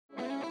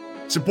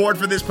Support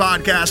for this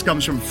podcast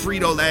comes from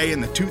Frito-Lay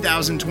and the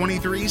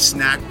 2023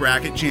 Snack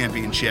Bracket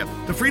Championship.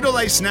 The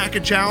Frito-Lay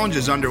Snack-It Challenge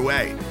is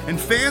underway, and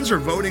fans are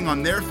voting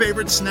on their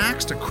favorite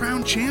snacks to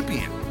crown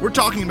champion. We're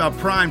talking about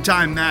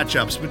prime-time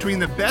matchups between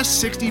the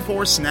best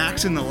 64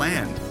 snacks in the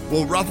land.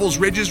 Will Ruffles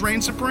Ridges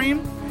reign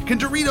supreme? Can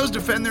Doritos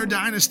defend their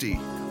dynasty?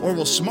 Or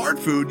will Smart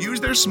Food use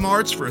their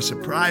smarts for a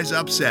surprise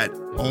upset?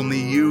 Only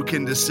you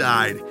can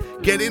decide.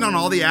 Get in on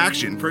all the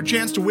action for a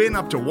chance to win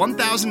up to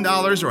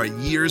 $1,000 or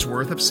a year's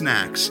worth of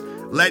snacks.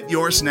 Let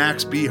your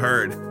snacks be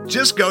heard.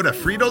 Just go to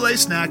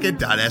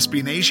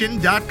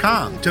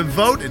fritolaysnacket.sbnation.com to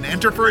vote and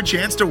enter for a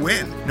chance to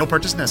win. No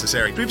purchase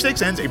necessary.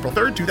 Sweepstakes ends April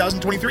 3rd,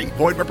 2023.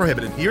 Void where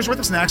prohibited. Year's worth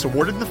of snacks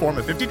awarded in the form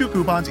of 52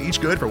 coupons, each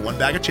good for one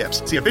bag of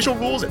chips. See official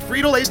rules at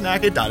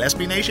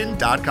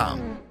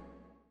fritolaysnacket.sbnation.com.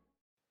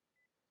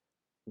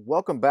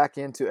 Welcome back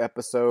into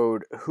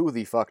episode Who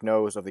the Fuck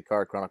Knows of the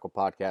Card Chronicle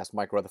podcast.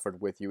 Mike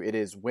Rutherford with you. It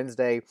is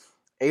Wednesday,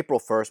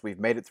 April 1st. We've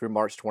made it through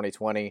March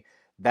 2020.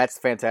 That's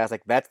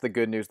fantastic. That's the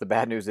good news. The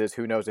bad news is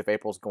who knows if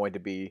April's going to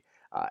be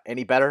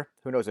any better.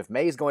 Who knows if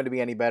May's going to be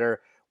any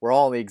better. We're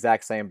all in the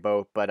exact same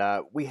boat,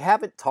 but we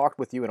haven't talked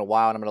with you in a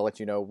while, and I'm going to let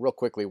you know real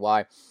quickly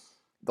why.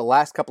 The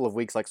last couple of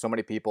weeks, like so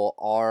many people,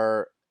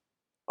 our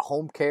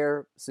home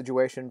care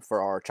situation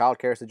for our child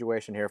care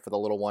situation here for the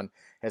little one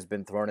has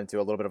been thrown into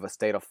a little bit of a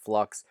state of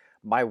flux.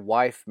 My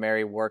wife,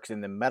 Mary, works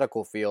in the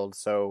medical field,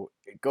 so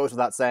it goes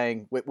without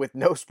saying, with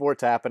no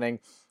sports happening,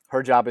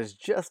 her job is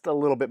just a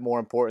little bit more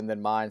important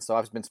than mine. So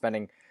I've been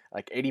spending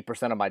like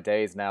 80% of my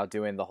days now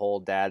doing the whole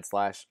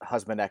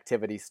dad/husband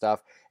activity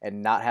stuff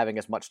and not having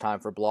as much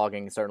time for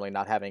blogging, certainly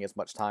not having as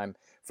much time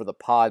for the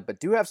pod, but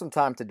do have some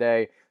time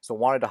today. So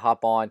wanted to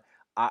hop on.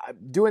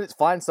 Doing it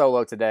flying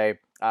solo today.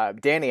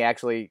 Danny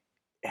actually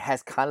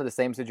has kind of the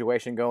same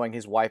situation going.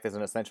 His wife is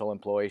an essential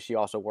employee. She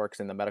also works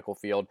in the medical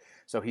field,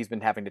 so he's been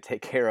having to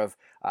take care of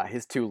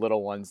his two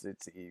little ones.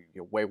 It's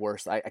way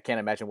worse. I can't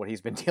imagine what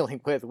he's been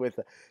dealing with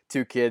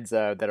two kids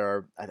that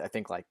are, I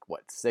think,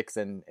 6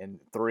 and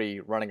 3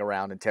 running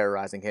around and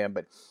terrorizing him.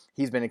 But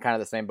he's been in kind of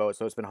the same boat,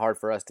 so it's been hard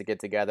for us to get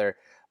together.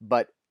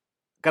 But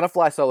gonna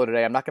fly solo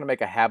today. I'm not gonna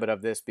make a habit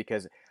of this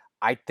because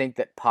I think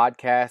that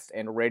podcasts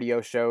and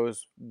radio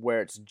shows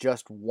where it's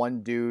just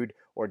one dude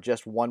or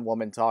just one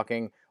woman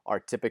talking are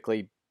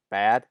typically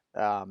bad.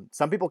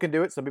 Some people can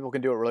do it. Some people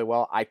can do it really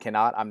well. I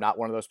cannot. I'm not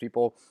one of those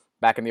people.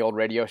 Back in the old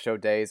radio show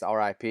days,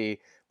 RIP,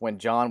 when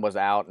John was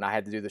out and I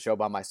had to do the show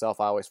by myself,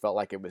 I always felt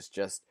like I was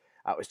just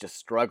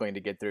struggling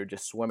to get through,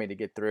 just swimming to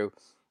get through.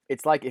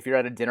 It's like if you're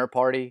at a dinner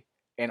party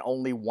and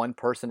only one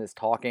person is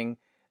talking,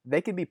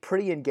 they can be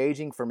pretty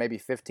engaging for maybe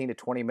 15 to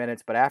 20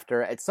 minutes, but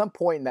at some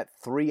point in that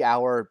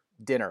 3-hour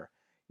dinner,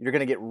 you're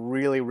going to get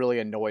really, really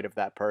annoyed of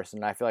that person.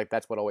 And I feel like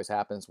that's what always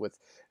happens with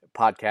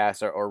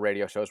podcasts or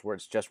radio shows where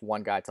it's just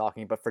one guy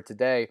talking. But for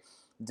today,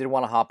 did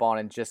want to hop on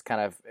and just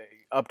kind of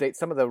update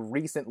some of the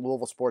recent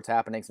Louisville sports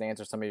happenings and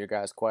answer some of your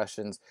guys'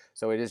 questions.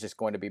 So it is just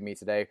going to be me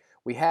today.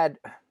 We had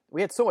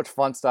so much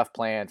fun stuff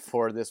planned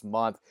for this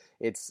month.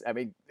 It's,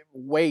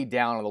 way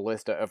down on the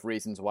list of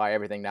reasons why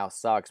everything now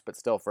sucks, but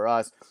still for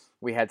us,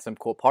 we had some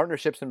cool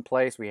partnerships in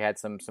place. We had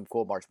some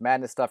cool March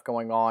Madness stuff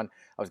going on.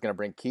 I was going to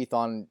bring Keith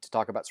on to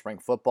talk about spring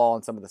football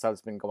and some of the stuff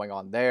that's been going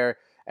on there.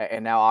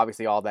 And now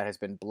obviously all that has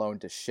been blown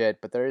to shit,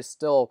 but there is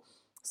still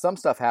some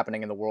stuff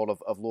happening in the world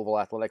of Louisville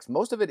athletics.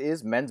 Most of it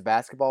is men's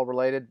basketball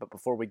related, but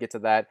before we get to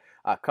that,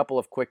 a couple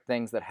of quick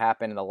things that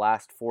happened in the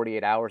last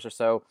 48 hours or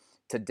so.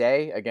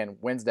 Today, again,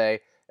 Wednesday,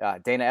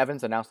 Dana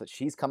Evans announced that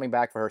she's coming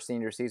back for her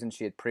senior season.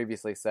 She had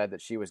previously said that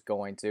she was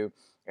going to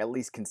at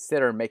least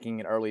consider making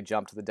an early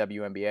jump to the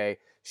WNBA.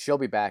 She'll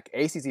be back.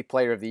 ACC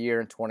Player of the Year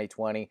in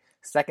 2020,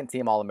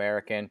 second-team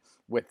All-American,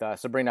 with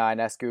Sabrina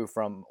Ionescu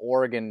from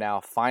Oregon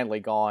now finally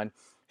gone.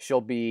 She'll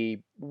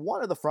be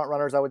one of the front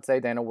runners, I would say.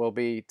 Dana will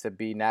be to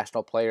be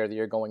National Player of the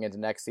Year going into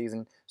next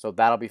season, so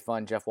that'll be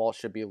fun. Jeff Walsh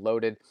should be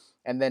loaded.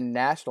 And then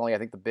nationally, I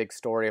think the big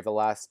story of the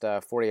last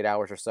 48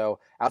 hours or so,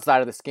 outside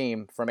of the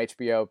scheme from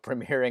HBO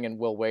premiering and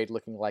Will Wade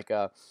looking like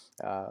a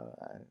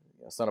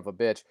son of a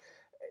bitch,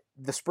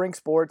 the spring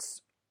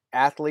sports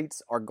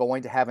athletes are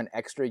going to have an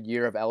extra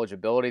year of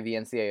eligibility. The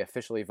NCAA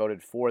officially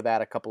voted for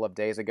that a couple of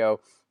days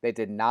ago. They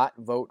did not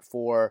vote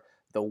for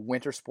the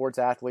winter sports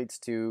athletes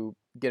to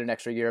get an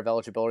extra year of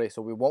eligibility, so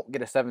we won't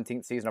get a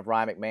 17th season of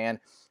Ryan McMahon,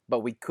 but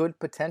we could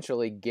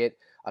potentially get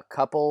a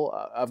couple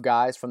of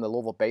guys from the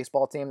Louisville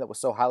baseball team that was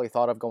so highly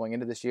thought of going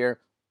into this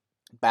year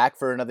back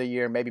for another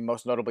year, maybe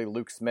most notably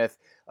Luke Smith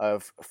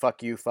of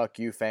Fuck You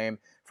fame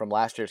from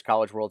last year's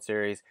College World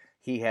Series.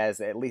 He has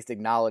at least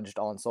acknowledged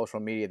on social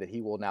media that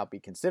he will now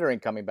be considering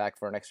coming back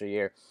for an extra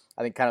year.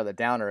 I think kind of the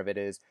downer of it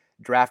is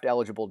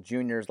draft-eligible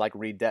juniors like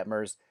Reed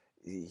Detmers.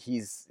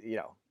 He's,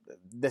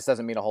 this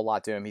doesn't mean a whole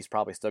lot to him. He's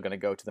probably still going to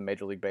go to the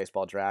Major League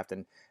Baseball draft,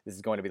 and this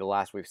is going to be the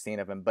last we've seen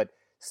of him. But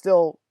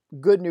still,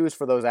 good news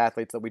for those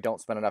athletes that we don't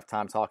spend enough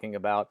time talking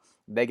about.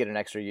 They get an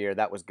extra year.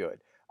 That was good.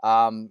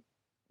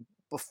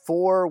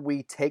 Before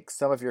we take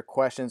some of your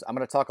questions, I'm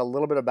going to talk a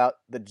little bit about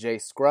the Jay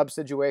Scrubb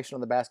situation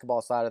on the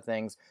basketball side of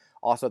things.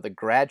 Also, the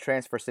grad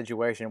transfer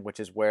situation, which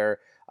is where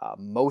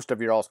most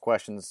of your all's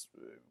questions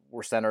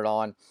we're centered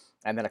on,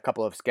 and then a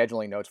couple of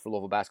scheduling notes for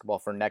Louisville basketball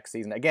for next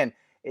season. Again,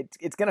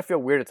 it's going to feel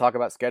weird to talk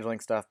about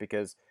scheduling stuff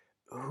because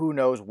who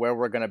knows where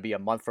we're going to be a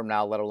month from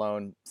now, let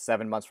alone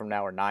 7 months from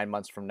now or 9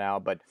 months from now.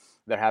 But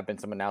there have been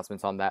some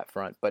announcements on that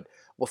front. But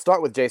we'll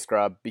start with Jay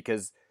Scrubb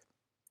because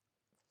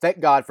thank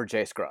God for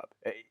Jay Scrubb.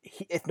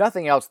 If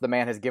nothing else, the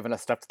man has given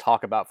us stuff to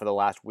talk about for the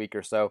last week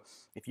or so.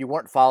 If you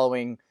weren't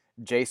following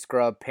Jay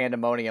Scrubb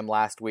pandemonium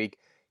last week,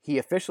 he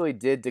officially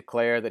did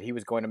declare that he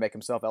was going to make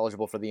himself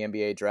eligible for the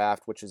NBA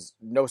draft, which is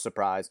no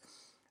surprise.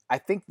 I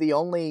think the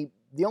only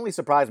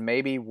surprise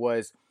maybe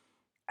was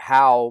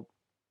how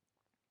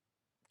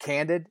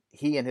candid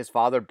he and his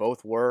father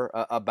both were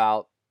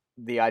about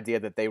the idea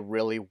that they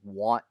really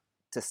want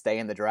to stay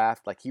in the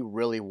draft. Like he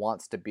really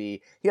wants to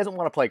be, he doesn't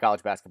want to play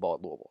college basketball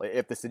at Louisville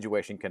if the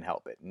situation can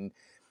help it. And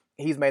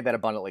he's made that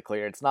abundantly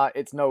clear.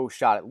 It's no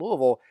shot at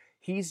Louisville.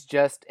 He's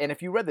just, and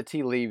if you read the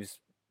tea leaves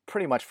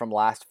pretty much from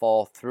last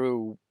fall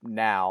through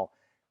now,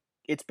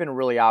 it's been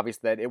really obvious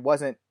that it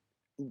wasn't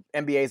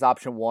NBA's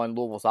option 1,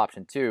 Louisville's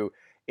option 2.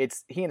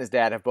 It's he and his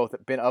dad have both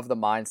been of the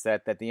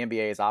mindset that the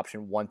NBA is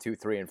option 1, 2,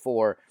 3, and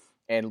 4,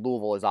 and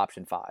Louisville is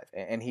option 5.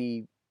 And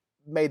he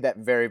made that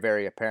very,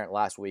 very apparent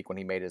last week when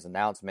he made his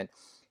announcement.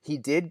 He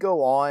did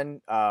go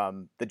on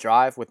the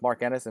drive with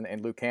Mark Ennis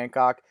and Luke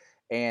Hancock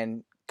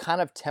and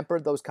kind of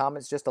tempered those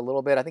comments just a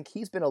little bit. I think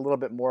he's been a little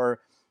bit more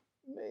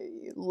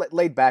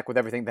laid back with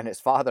everything than his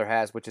father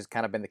has, which has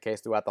kind of been the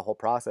case throughout the whole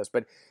process.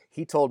 But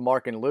he told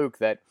Mark and Luke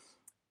that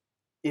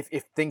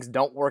if things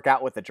don't work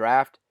out with the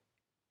draft,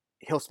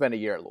 he'll spend a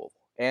year at Louisville.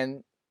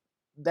 And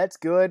that's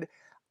good.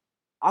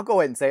 I'll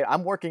go ahead and say it.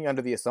 I'm working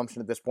under the assumption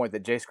at this point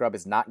that Jay Scrubb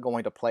is not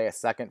going to play a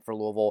second for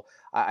Louisville.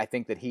 I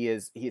think that he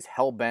is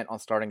hell-bent on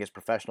starting his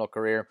professional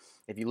career.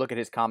 If you look at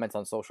his comments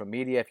on social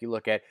media, if you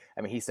look at,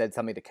 he said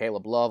something to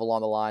Caleb Love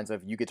along the lines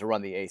of, you get to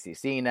run the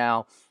ACC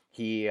now.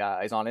 He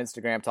is on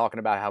Instagram talking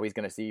about how he's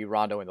going to see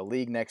Rondo in the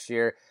league next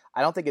year.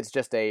 I don't think it's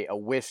just a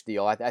wish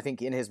deal. I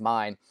think in his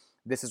mind,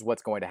 this is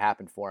what's going to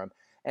happen for him.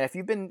 And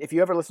if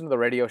you ever listen to the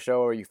radio show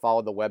or you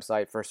followed the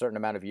website for a certain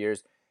amount of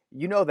years,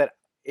 you know that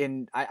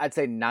I'd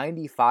say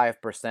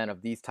 95%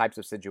 of these types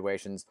of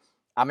situations,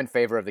 I'm in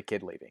favor of the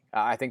kid leaving.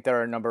 I think there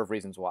are a number of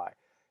reasons why.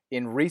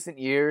 In recent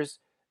years,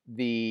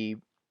 the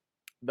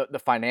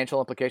financial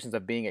implications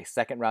of being a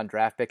second-round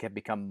draft pick have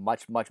become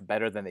much, much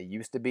better than they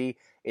used to be.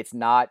 It's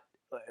not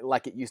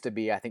like it used to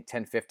be, I think,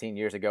 10, 15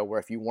 years ago, where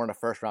if you weren't a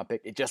first-round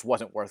pick, it just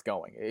wasn't worth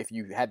going if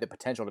you had the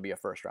potential to be a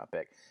first-round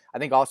pick. I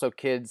think also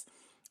kids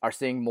are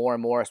seeing more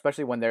and more,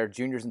 especially when they're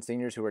juniors and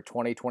seniors who are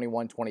 20,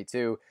 21,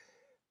 22.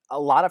 A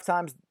lot of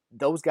times,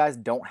 those guys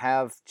don't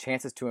have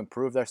chances to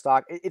improve their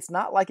stock. It's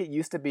not like it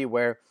used to be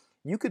where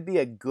you could be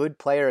a good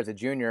player as a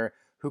junior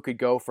who could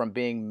go from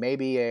being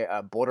maybe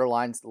a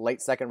borderline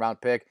late second-round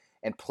pick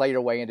and play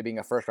your way into being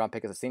a first-round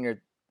pick as a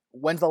senior.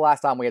 When's the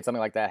last time we had something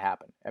like that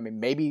happen?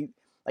 Maybe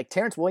like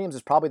Terrence Williams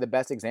is probably the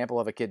best example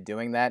of a kid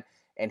doing that,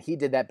 and he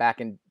did that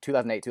back in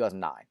 2008,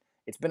 2009.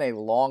 It's been a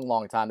long,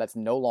 long time. That's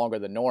no longer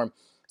the norm.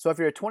 So if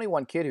you're a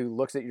 21 kid who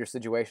looks at your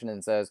situation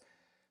and says,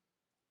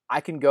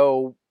 I can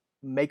go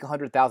make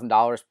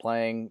 $100,000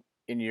 playing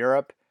in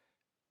Europe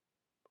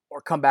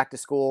or come back to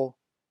school,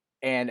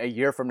 and a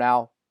year from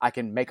now I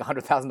can make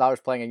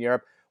 $100,000 playing in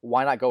Europe,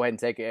 why not go ahead and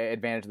take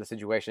advantage of the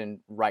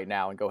situation right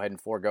now and go ahead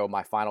and forego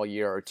my final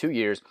year or 2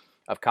 years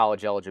of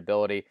college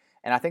eligibility?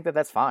 And I think that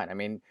that's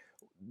fine.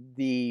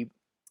 The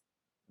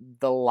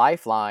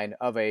lifeline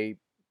of a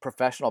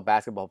professional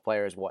basketball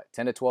player is what,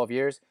 10 to 12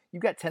 years?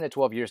 You've got 10 to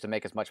 12 years to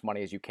make as much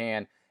money as you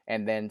can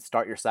and then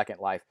start your second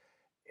life.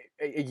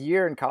 A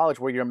year in college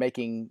where you're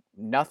making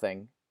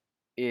nothing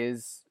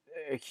is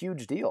a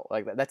huge deal.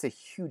 Like that's a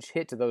huge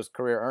hit to those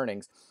career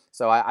earnings.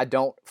 So I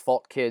don't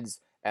fault kids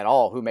at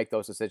all who make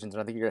those decisions.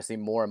 And I think you're going to see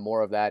more and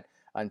more of that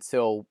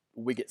until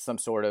we get some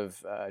sort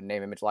of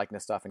name, image,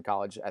 likeness stuff in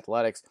college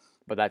athletics.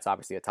 But that's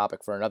obviously a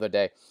topic for another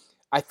day.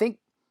 I think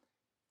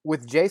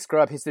with Jay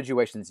Scrubb, his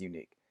situation is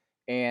unique.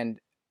 And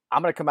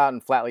I'm going to come out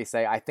and flatly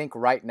say, I think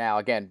right now,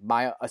 again,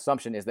 my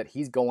assumption is that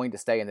he's going to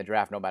stay in the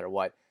draft no matter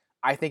what.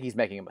 I think he's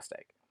making a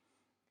mistake.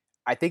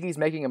 I think he's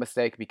making a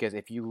mistake because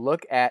if you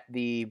look at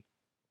the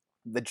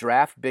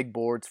draft big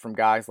boards from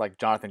guys like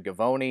Jonathan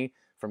Givony,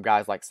 from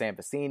guys like Sam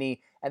Vecini,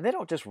 and they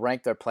don't just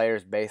rank their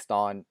players based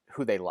on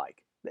who they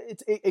like.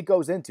 It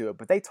goes into it,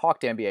 but they talk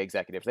to NBA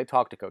executives, they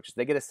talk to coaches,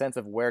 they get a sense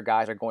of where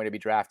guys are going to be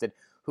drafted,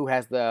 who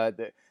has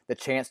the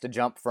chance to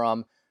jump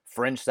from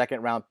fringe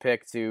second round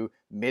pick to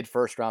mid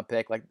first round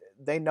pick. Like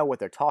they know what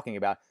they're talking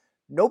about.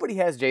 Nobody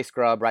has Jay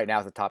Scrubb right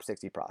now as a top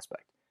 60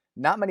 prospect.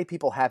 Not many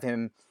people have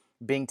him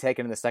being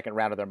taken in the second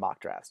round of their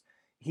mock drafts.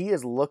 He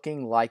is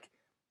looking like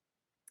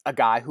a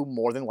guy who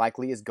more than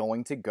likely is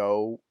going to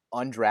go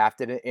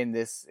undrafted in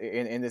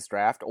this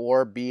draft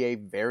or be a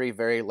very,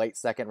 very late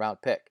second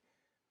round pick.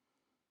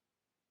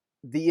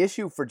 The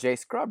issue for Jay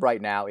Scrubb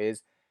right now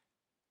is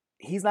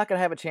he's not going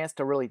to have a chance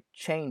to really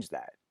change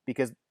that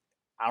because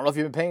I don't know if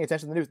you've been paying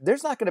attention to the news.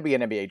 There's not going to be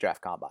an NBA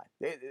draft combine.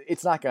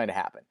 It's not going to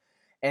happen.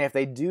 And if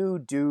they do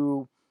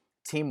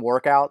team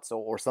workouts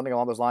or something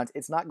along those lines,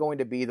 it's not going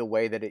to be the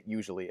way that it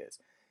usually is.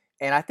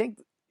 And I think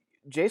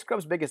Jay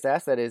Scrubb's biggest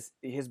asset is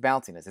his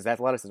bounciness, his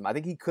athleticism. I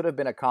think he could have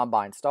been a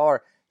combine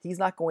star. He's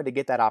not going to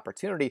get that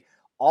opportunity.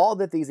 All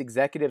that these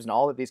executives and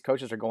all that these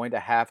coaches are going to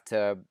have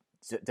to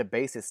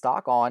base his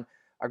stock on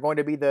are going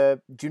to be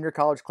the junior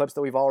college clips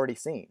that we've already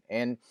seen.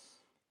 And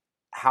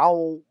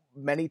how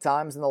many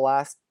times in the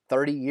last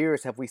 30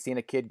 years have we seen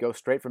a kid go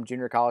straight from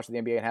junior college to the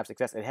NBA and have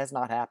success? It has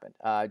not happened.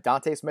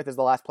 Dante Smith is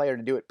the last player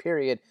to do it,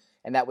 period,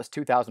 and that was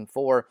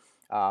 2004.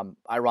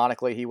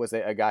 Ironically, he was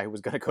a guy who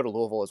was going to go to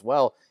Louisville as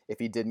well if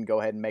he didn't go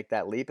ahead and make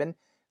that leap, and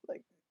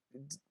like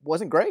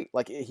wasn't great.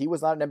 Like he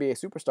was not an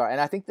NBA superstar. And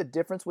I think the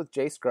difference with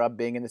Jay Scrubb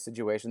being in this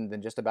situation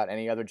than just about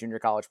any other junior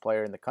college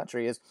player in the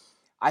country is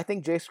I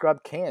think Jay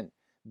Scrubb can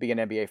be an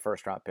NBA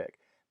first-round pick.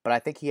 But I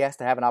think he has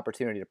to have an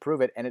opportunity to prove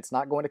it, and it's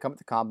not going to come at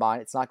the combine.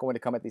 It's not going to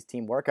come at these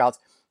team workouts.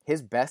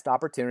 His best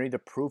opportunity to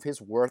prove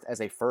his worth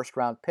as a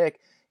first-round pick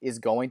is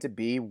going to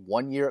be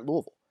 1 year at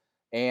Louisville.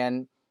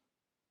 And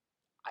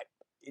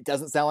it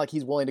doesn't sound like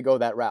he's willing to go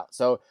that route.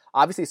 So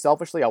obviously,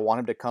 selfishly, I want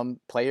him to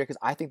come play here because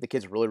I think the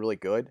kid's really, really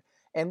good.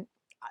 And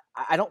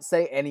I don't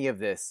say any of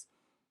this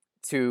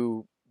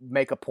to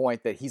make a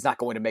point that he's not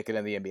going to make it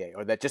in the NBA,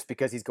 or that just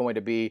because he's going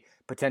to be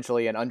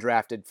potentially an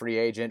undrafted free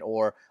agent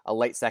or a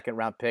late second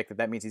round pick,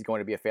 that means he's going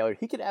to be a failure.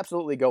 He could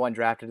absolutely go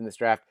undrafted in this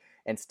draft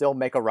and still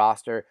make a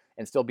roster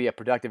and still be a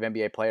productive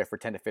NBA player for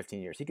 10 to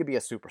 15 years. He could be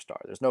a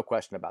superstar. There's no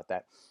question about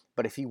that.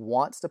 But if he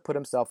wants to put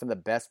himself in the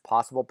best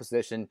possible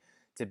position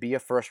to be a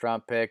first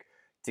round pick,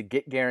 to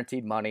get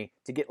guaranteed money,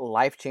 to get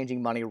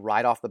life-changing money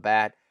right off the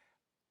bat,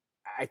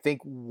 I think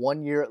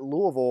 1 year at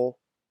Louisville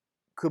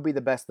could be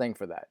the best thing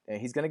for that. And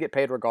he's going to get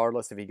paid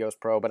regardless if he goes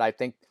pro, but I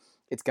think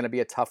it's going to be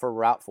a tougher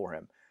route for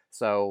him.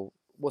 So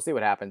we'll see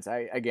what happens.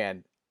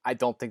 I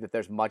don't think that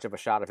there's much of a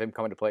shot of him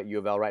coming to play at U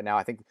of L right now.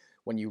 I think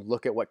when you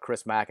look at what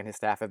Chris Mack and his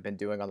staff have been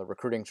doing on the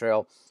recruiting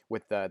trail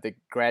with the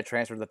grad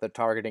transfer that they're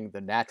targeting,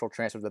 the natural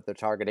transfer that they're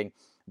targeting,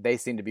 they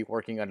seem to be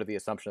working under the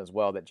assumption as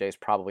well that Jay's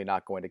probably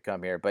not going to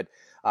come here. But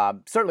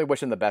certainly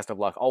wish him the best of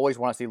luck. Always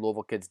want to see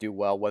Louisville kids do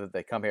well, whether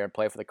they come here and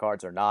play for the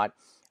Cards or not.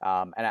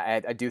 And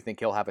I do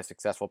think he'll have a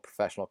successful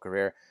professional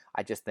career.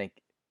 I just think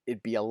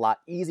it'd be a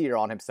lot easier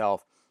on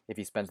himself if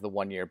he spends the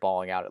 1 year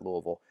balling out at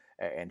Louisville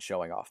and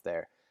showing off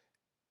there.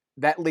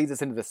 That leads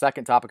us into the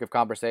second topic of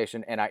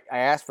conversation, and I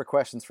asked for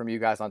questions from you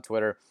guys on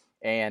Twitter,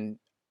 and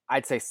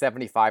I'd say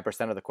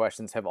 75% of the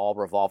questions have all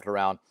revolved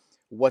around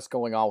what's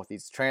going on with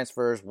these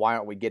transfers, why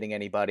aren't we getting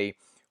anybody,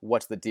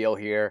 what's the deal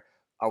here,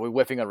 are we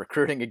whiffing on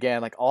recruiting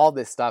again, like all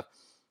this stuff.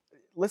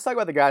 Let's talk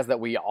about the guys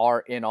that we are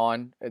in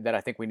on that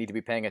I think we need to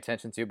be paying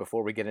attention to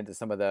before we get into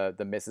some of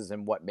the misses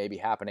and what may be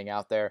happening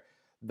out there.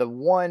 The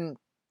one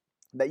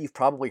that you've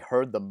probably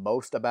heard the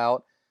most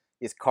about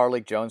is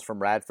Carlik Jones from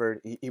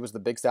Radford. He was the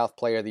Big South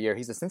Player of the Year.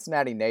 He's a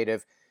Cincinnati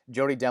native.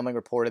 Jody Demling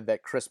reported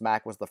that Chris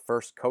Mack was the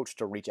first coach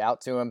to reach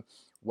out to him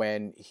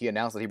when he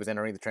announced that he was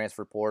entering the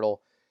transfer portal.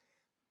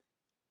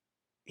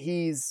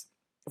 He's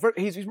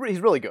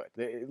really good.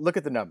 Look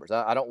at the numbers.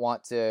 I don't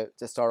want to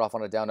start off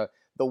on a down note.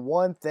 The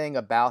one thing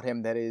about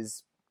him that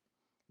is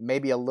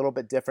maybe a little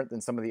bit different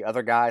than some of the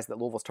other guys that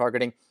Louisville's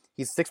targeting,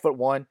 he's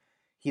 6'1".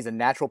 He's a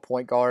natural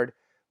point guard.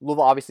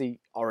 Louisville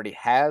obviously already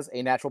has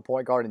a natural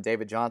point guard in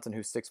David Johnson,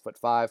 who's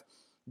 6'5".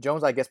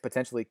 Jones, I guess,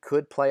 potentially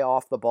could play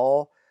off the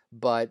ball,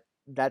 but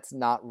that's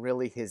not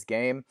really his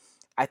game.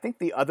 I think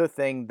the other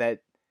thing that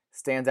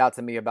stands out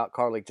to me about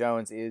Carlik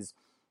Jones is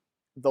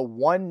the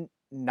one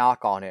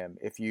knock on him,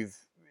 if you've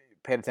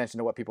paid attention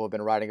to what people have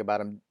been writing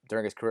about him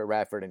during his career at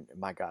Radford, and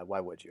my God,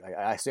 why would you?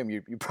 I assume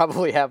you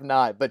probably have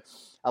not, but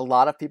a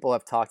lot of people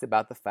have talked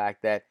about the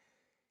fact that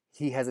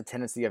he has a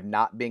tendency of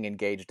not being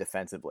engaged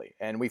defensively.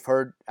 And we've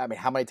heard,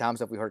 how many times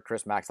have we heard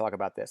Chris Mack talk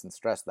about this and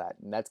stress that?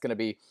 And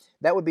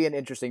that would be an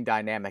interesting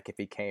dynamic if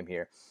he came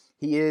here.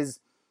 He's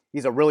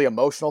a really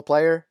emotional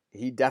player.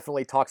 He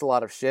definitely talks a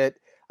lot of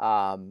shit.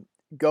 I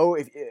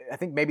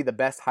think maybe the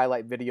best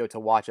highlight video to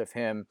watch of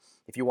him,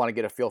 if you want to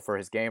get a feel for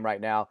his game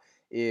right now,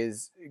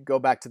 is go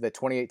back to the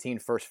 2018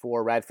 First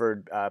Four.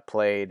 Radford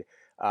played,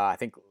 I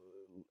think,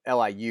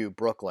 LIU,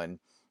 Brooklyn,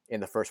 in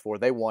the First Four.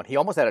 They won. He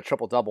almost had a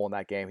triple-double in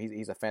that game.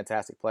 He's a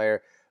fantastic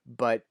player,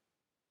 but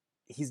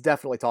he's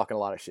definitely talking a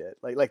lot of shit.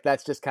 Like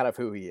that's just kind of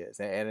who he is,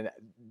 and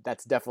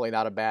that's definitely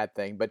not a bad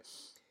thing. But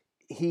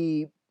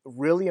he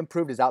really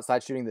improved his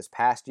outside shooting this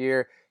past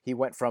year. He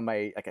went from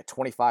a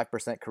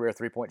 25% career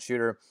three-point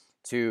shooter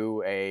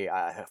to a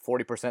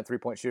 40%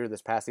 three-point shooter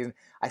this past season.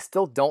 I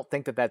still don't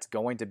think that that's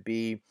going to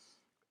be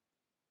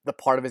the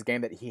part of his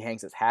game that he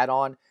hangs his hat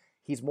on.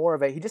 He's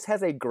he just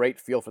has a great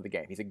feel for the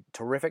game. He's a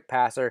terrific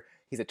passer.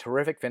 He's a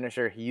terrific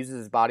finisher. He uses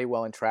his body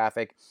well in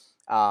traffic.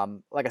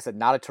 Like I said,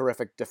 not a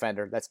terrific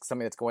defender. That's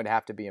something that's going to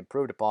have to be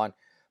improved upon,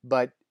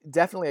 but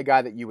definitely a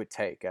guy that you would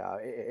take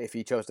if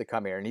he chose to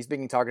come here. And he's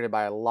being targeted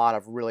by a lot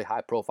of really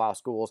high-profile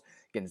schools.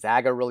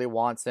 Gonzaga really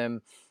wants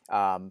him.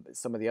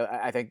 Some of the other,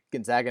 I think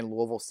Gonzaga and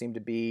Louisville seem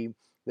to be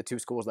the two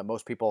schools that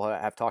most people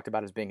have talked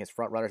about as being his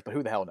front runners, but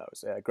who the hell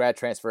knows? Grad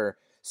transfer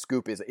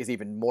scoop is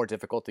even more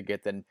difficult to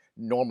get than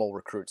normal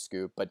recruit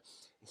scoop, but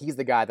he's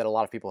the guy that a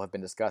lot of people have been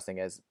discussing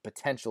as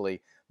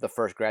potentially the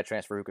first grad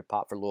transfer who could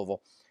pop for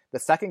Louisville. The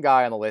second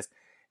guy on the list,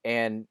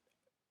 and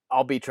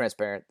I'll be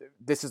transparent,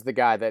 this is the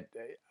guy that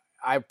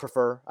I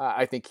prefer.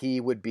 I think he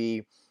would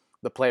be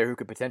the player who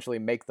could potentially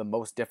make the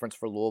most difference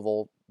for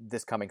Louisville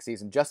this coming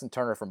season. Justin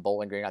Turner from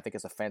Bowling Green, I think,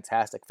 is a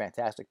fantastic,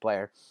 fantastic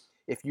player.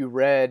 If you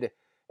read,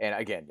 and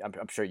again,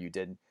 I'm sure you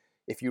didn't,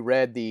 if you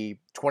read the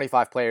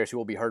 25 players who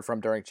will be heard from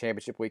during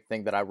championship week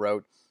thing that I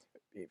wrote,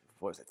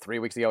 what was it, 3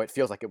 weeks ago? It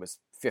feels like it was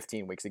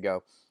 15 weeks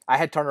ago. I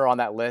had Turner on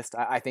that list.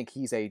 I think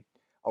he's a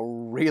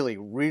really,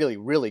 really,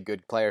 really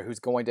good player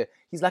he's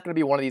not going to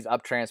be one of these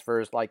up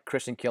transfers like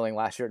Christian Killing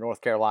last year at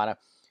North Carolina,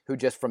 who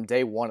just from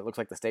day one, it looks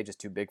like the stage is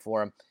too big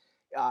for him.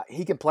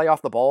 He can play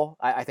off the ball.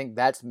 I think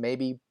that's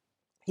maybe,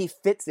 he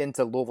fits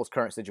into Louisville's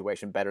current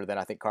situation better than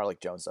I think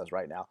Carlik Jones does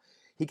right now.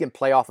 He can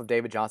play off of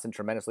David Johnson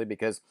tremendously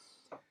because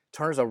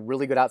Turner's a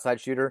really good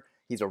outside shooter.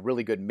 He's a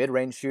really good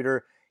mid-range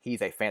shooter.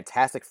 He's a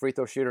fantastic free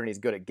throw shooter, and he's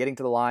good at getting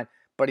to the line,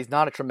 but he's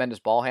not a tremendous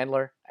ball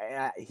handler.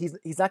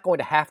 He's not going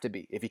to have to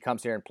be if he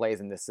comes here and plays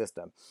in this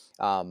system.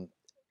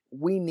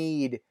 We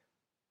need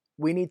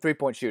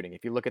 3-point shooting.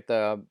 If you look at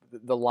the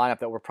lineup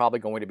that we're probably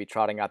going to be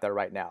trotting out there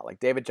right now, like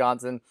David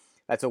Johnson,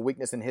 that's a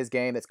weakness in his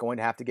game that's going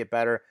to have to get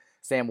better.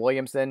 Sam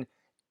Williamson,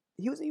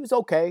 he was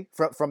okay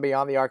from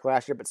beyond the arc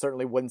last year, but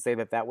certainly wouldn't say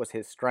that was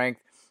his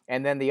strength.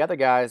 And then the other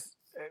guys,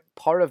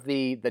 part of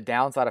the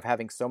downside of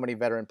having so many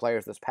veteran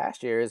players this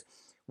past year is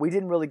we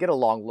didn't really get a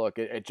long look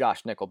at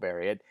Josh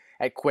Nickelberry,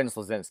 at Quinn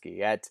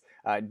Slazinski, at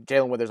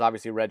Jalen Withers,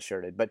 obviously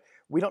redshirted. But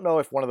we don't know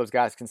if one of those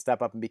guys can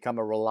step up and become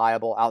a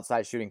reliable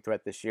outside shooting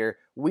threat this year.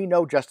 We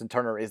know Justin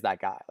Turner is that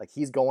guy. Like,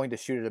 he's going to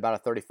shoot at about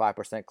a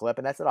 35% clip,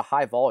 and that's at a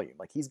high volume.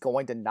 Like, he's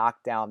going to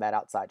knock down that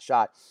outside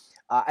shot.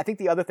 I think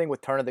the other thing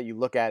with Turner that you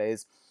look at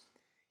is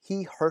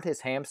he hurt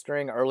his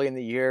hamstring early in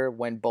the year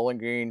when Bowling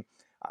Green,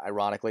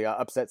 ironically,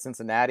 upset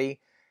Cincinnati,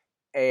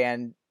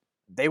 and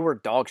they were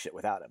dog shit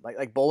without him.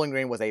 Like Bowling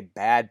Green was a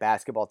bad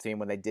basketball team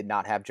when they did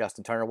not have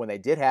Justin Turner. When they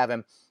did have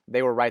him,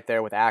 they were right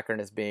there with Akron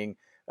as being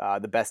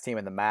the best team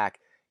in the MAC.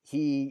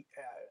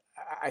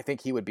 I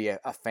think he would be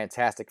a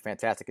fantastic,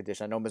 fantastic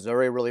addition. I know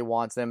Missouri really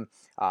wants him.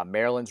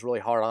 Maryland's really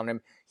hard on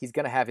him. He's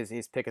going to have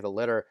his pick of the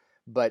litter,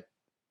 but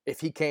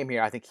if he came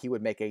here, I think he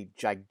would make a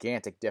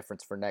gigantic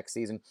difference for next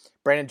season.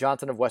 Brandon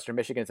Johnson of Western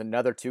Michigan is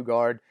another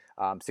 2-guard,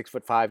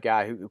 6'5"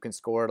 guy who can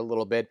score it a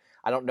little bit.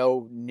 I don't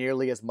know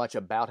nearly as much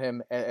about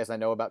him as I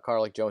know about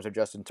Carlik Jones or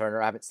Justin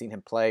Turner. I haven't seen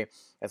him play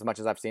as much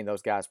as I've seen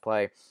those guys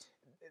play.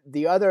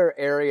 The other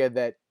area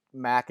that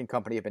Mac and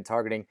company have been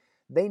targeting,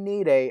 they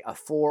need a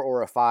 4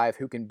 or a 5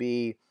 who can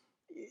be,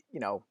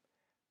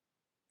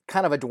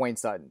 kind of a Dwayne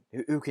Sutton,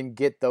 who can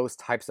get those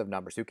types of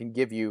numbers, who can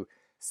give you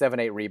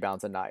 7-8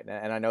 rebounds a night.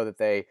 And I know that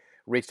they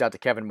reached out to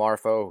Kevin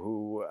Marfo,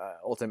 who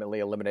ultimately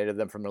eliminated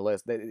them from their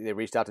list. They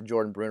reached out to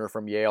Jordan Bruner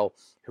from Yale,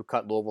 who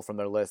cut Louisville from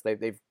their list.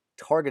 They've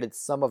targeted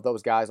some of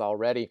those guys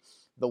already.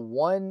 The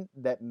one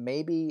that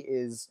maybe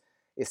is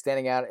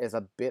standing out as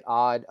a bit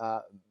odd,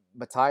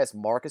 Matthias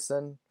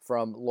Markison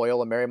from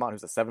Loyola Marymount,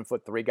 who's a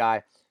 7'3"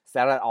 guy,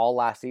 sat out all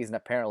last season.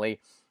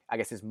 Apparently, I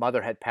guess his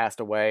mother had passed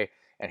away,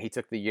 and he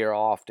took the year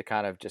off to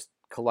kind of just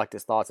collect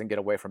his thoughts and get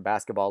away from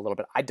basketball a little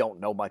bit. I don't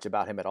know much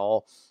about him at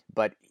all,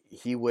 but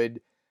he would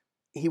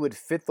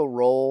fit the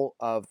role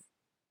of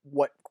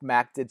what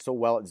Mac did so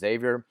well at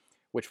Xavier,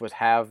 which was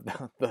have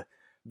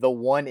the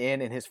one in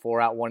his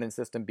 4-out 1-in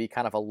system be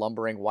kind of a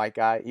lumbering white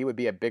guy. He would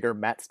be a bigger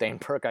Matt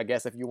Stainberg, I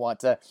guess, if you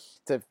want to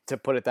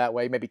put it that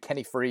way. Maybe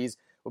Kenny Freese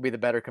would be the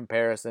better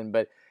comparison,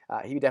 but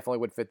he definitely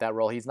would fit that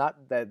role. He's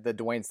not the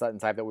Dwayne Sutton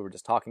type that we were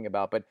just talking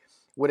about, but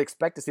would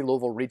expect to see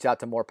Louisville reach out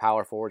to more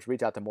power forwards,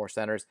 reach out to more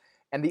centers.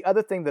 And the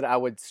other thing that I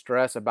would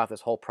stress about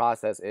this whole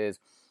process is,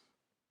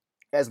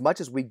 as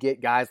much as we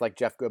get guys like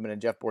Jeff Goodman and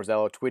Jeff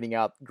Borzello tweeting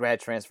out grad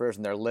transfers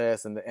in their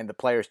lists and the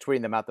players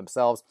tweeting them out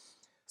themselves,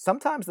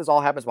 sometimes this all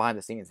happens behind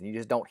the scenes and you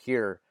just don't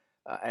hear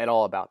at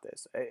all about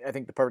this. I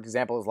think the perfect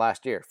example is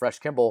last year. Fresh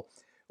Kimball,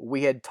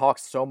 we had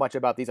talked so much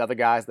about these other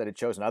guys that had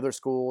chosen other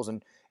schools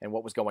and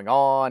what was going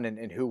on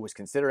and who was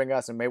considering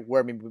us and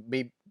where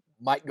we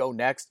might go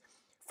next.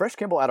 Fresh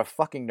Kimball out of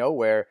fucking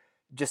nowhere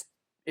just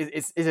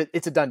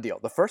it's a done deal.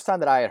 The first time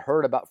that I had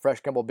heard about Fresh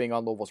Kimball being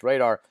on Louisville's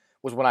radar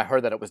was when I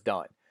heard that it was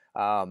done.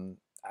 I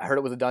heard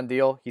it was a done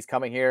deal. He's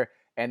coming here,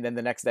 and then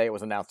the next day it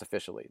was announced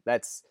officially.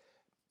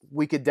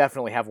 We could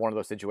definitely have one of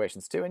those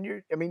situations too.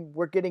 And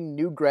we're getting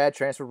new grad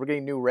transfers, we're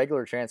getting new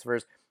regular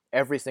transfers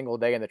every single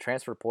day in the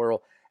transfer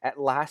portal. At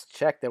last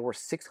check, there were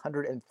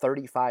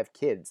 635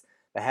 kids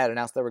that had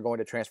announced they were going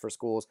to transfer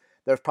schools.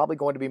 There's probably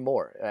going to be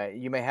more.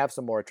 You may have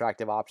some more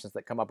attractive options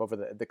that come up over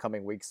the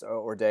coming weeks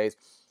or days.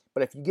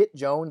 But if you get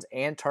Jones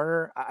and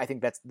Turner, I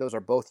think those are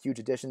both huge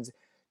additions.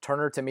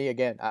 Turner, to me,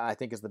 again, I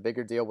think is the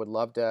bigger deal. Would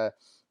love to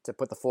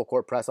put the full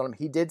court press on him.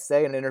 He did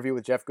say in an interview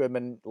with Jeff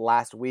Goodman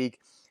last week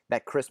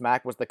that Chris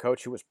Mack was the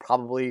coach who was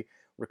probably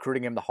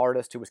recruiting him the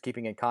hardest, who was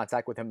keeping in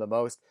contact with him the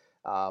most.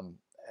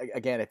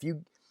 Again, if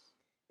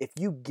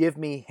you give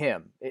me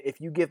him, if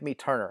you give me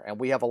Turner, and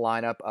we have a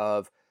lineup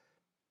of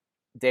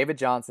David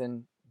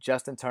Johnson,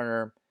 Justin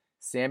Turner,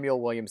 Samuel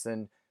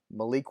Williamson,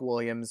 Malik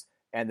Williams,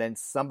 and then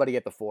somebody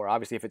at the 4.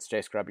 Obviously, if it's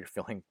Jay Scrubb, you're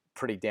feeling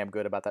pretty damn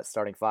good about that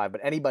starting 5.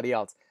 But anybody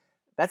else,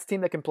 that's a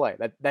team that can play.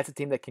 That's a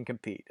team that can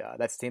compete.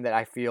 That's a team that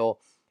I feel,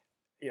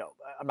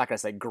 I'm not going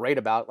to say great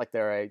about, like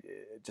they're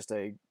just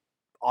a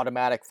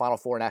automatic Final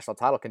Four national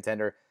title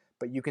contender,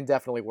 but you can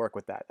definitely work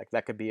with that. Like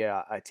that could be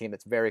a team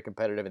that's very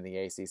competitive in the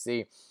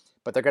ACC,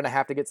 but they're going to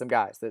have to get some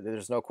guys.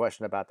 There's no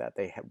question about that.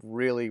 They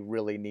really,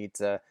 really need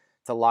to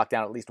lock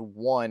down at least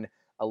one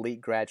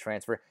elite grad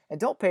transfer. And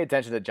don't pay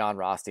attention to John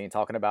Rothstein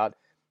talking about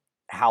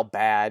how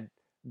bad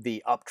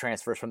the up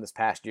transfers from this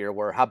past year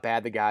were, how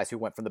bad the guys who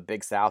went from the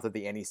Big South or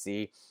the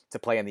NEC to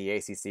play in the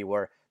ACC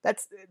were.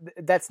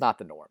 That's not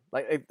the norm.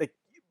 Like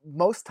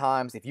most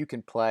times, if you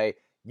can play,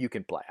 you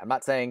can play. I'm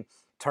not saying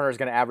Turner's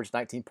going to average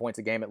 19 points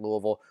a game at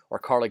Louisville, or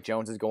Carlik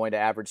Jones is going to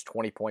average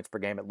 20 points per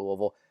game at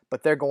Louisville,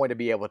 but they're going to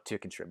be able to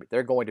contribute.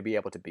 They're going to be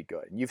able to be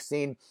good. And we've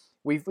seen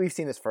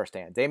this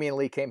firsthand. Damian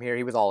Lee came here;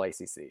 he was all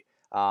ACC.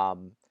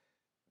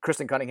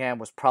 Kristen Cunningham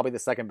was probably the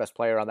second best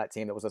player on that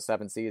team that was a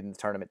 7 seed in the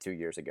tournament 2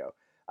 years ago.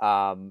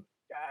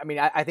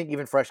 I think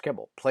even Fresh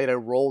Kimball played a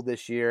role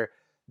this year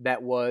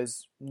that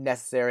was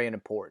necessary and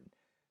important.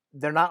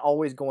 They're not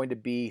always going to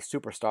be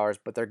superstars,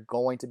 but they're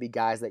going to be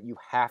guys that you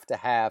have to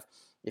have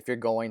if you're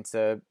going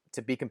to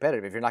be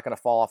competitive, if you're not going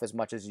to fall off as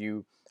much as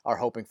you are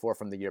hoping for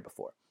from the year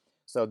before.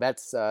 So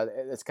that's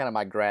kind of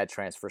my grad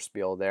transfer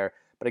spiel there.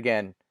 But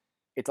again,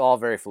 it's all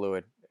very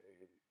fluid.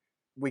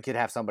 We could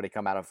have somebody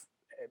come out of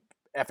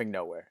effing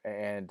nowhere,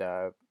 and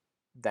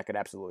that could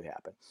absolutely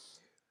happen.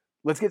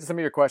 Let's get to some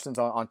of your questions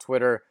on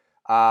Twitter.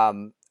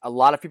 A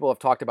lot of people have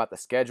talked about the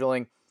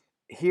scheduling.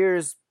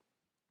 Here's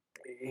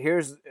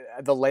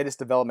the latest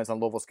developments on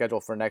Louisville's schedule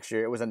for next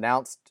year. It was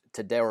announced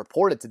today, or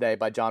reported today,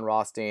 by John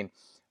Rothstein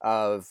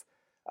of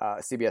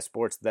CBS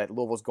Sports that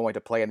Louisville's going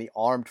to play in the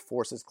Armed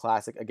Forces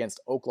Classic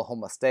against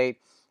Oklahoma State.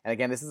 And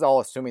again, this is all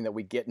assuming that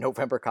we get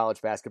November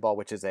college basketball,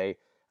 which is a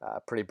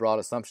pretty broad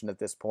assumption at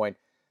this point.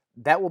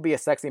 That will be a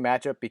sexy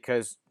matchup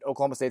because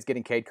Oklahoma State's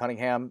getting Cade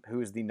Cunningham,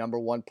 who's the number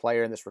 1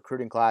 player in this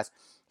recruiting class.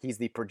 He's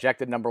the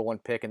projected number 1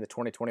 pick in the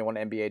 2021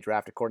 NBA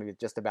draft, according to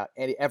just about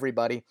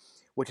everybody,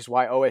 which is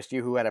why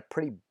OSU, who had a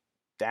pretty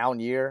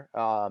down year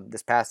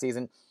this past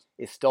season,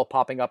 is still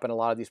popping up in a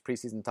lot of these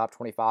preseason top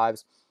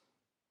 25s.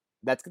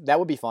 That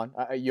would be fun.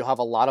 You'll have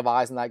a lot of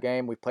eyes in that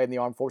game. We've played in the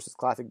Armed Forces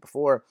Classic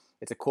before.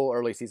 It's a cool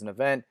early season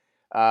event.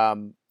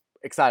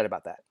 Excited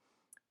about that.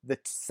 The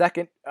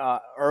second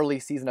early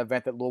season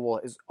event that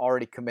Louisville is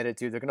already committed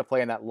to, they're going to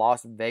play in that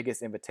Las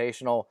Vegas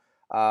Invitational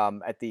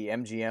at the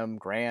MGM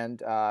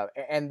Grand.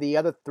 And the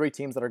other 3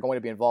 teams that are going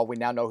to be involved, we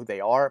now know who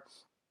they are.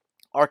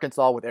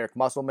 Arkansas with Eric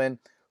Musselman,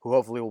 who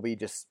hopefully will be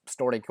just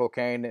snorting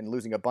cocaine and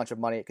losing a bunch of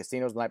money at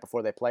casinos the night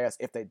before they play us.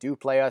 If they do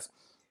play us,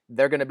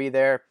 they're going to be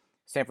there.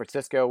 San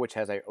Francisco, which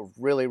has a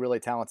really,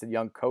 really talented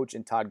young coach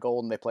in Todd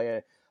Golden. They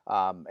play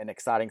an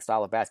exciting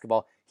style of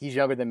basketball. He's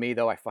younger than me,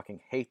 though. I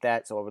fucking hate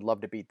that, so I would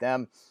love to beat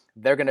them.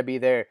 They're going to be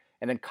there.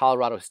 And then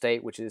Colorado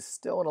State, which is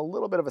still in a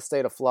little bit of a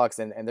state of flux,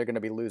 and they're going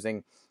to be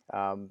losing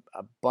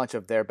a bunch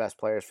of their best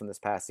players from this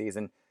past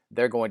season.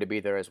 They're going to be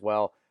there as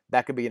well.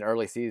 That could be an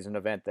early season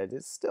event that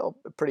is still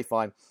pretty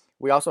fun.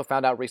 We also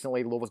found out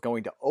recently Louisville's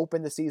going to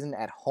open the season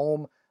at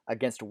home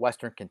against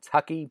Western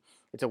Kentucky.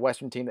 It's a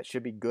Western team that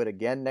should be good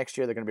again next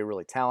year. They're going to be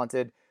really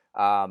talented.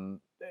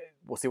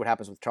 We'll see what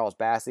happens with Charles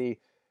Bassey,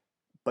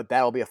 but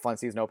that'll be a fun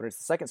season opener. It's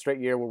the second straight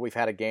year where we've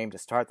had a game to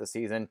start the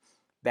season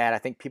that I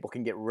think people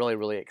can get really,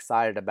 really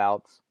excited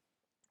about.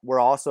 We're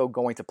also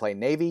going to play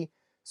Navy,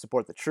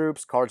 support the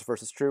troops, Cards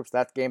versus Troops.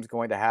 That game's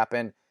going to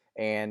happen,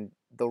 and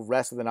the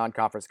rest of the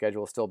non-conference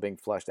schedule is still being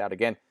fleshed out.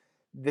 Again,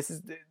 there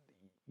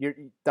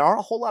aren't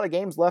a whole lot of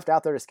games left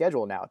out there to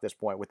schedule now at this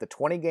point. With the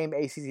 20-game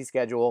ACC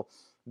schedule,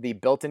 the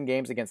built-in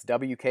games against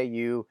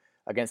WKU,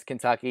 against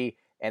Kentucky,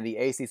 and the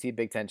ACC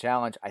Big Ten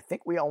Challenge, I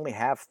think we only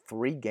have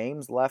 3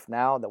 games left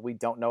now that we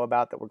don't know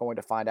about, that we're going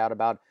to find out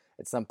about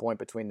at some point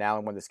between now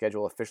and when the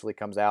schedule officially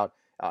comes out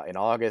in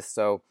August.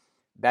 So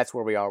that's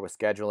where we are with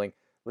scheduling.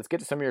 Let's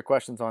get to some of your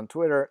questions on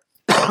Twitter.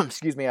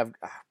 Excuse me, I'm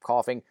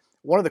coughing.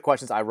 One of the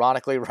questions,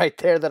 ironically, right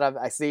there that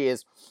I see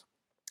is,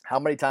 how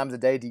many times a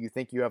day do you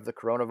think you have the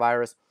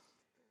coronavirus?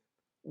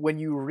 When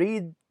you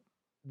read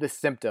the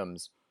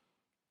symptoms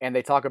and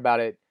they talk about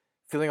it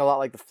feeling a lot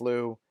like the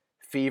flu,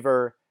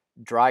 fever,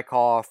 dry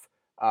cough,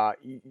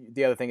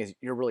 the other thing is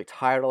you're really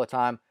tired all the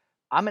time.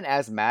 I'm an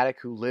asthmatic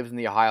who lives in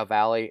the Ohio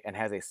Valley and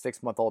has a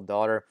 6-month-old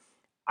daughter.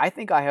 I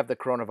think I have the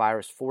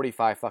coronavirus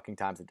 45 fucking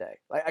times a day.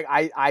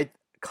 I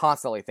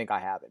constantly think I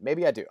have it.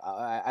 Maybe I do.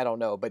 I don't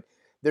know. But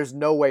there's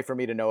no way for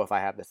me to know if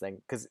I have this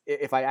thing. Because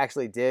if I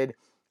actually did,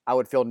 I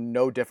would feel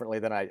no differently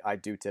than I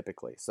do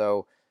typically.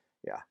 So,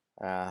 yeah,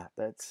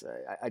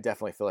 I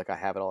definitely feel like I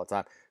have it all the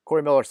time.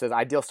 Corey Miller says,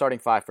 ideal starting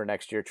 5 for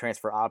next year,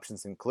 transfer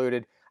options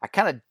included. I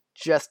kind of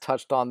just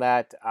touched on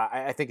that.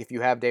 I think if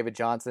you have David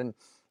Johnson,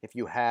 if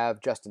you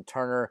have Justin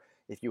Turner,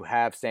 if you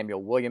have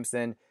Samuel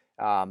Williamson,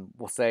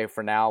 we'll say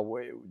for now,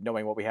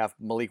 knowing what we have,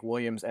 Malik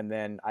Williams, and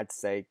then I'd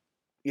say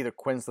either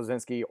Quinn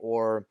Slazinski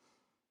or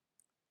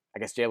I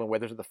guess Jalen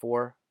Withers at the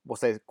 4. We'll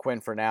say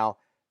Quinn for now.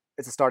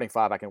 It's a starting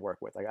 5 I can work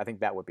with. I think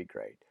that would be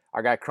great.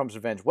 Our guy Crumb's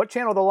Revenge. What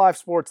channel are the live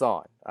sports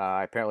on?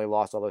 I apparently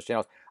lost all those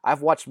channels.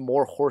 I've watched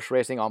more horse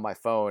racing on my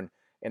phone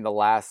in the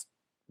last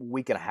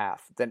week and a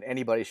half than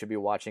anybody should be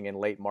watching in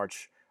late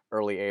March,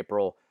 early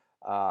April.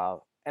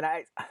 And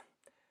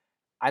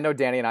I know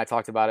Danny and I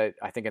talked about it,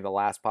 I think, in the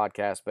last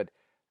podcast, but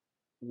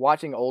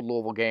watching old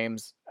Louisville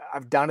games,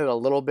 I've done it a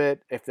little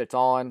bit. If it's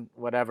on,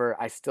 whatever,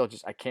 I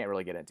can't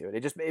really get into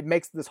it. It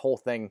makes this whole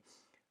thing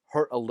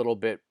hurt a little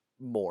bit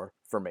more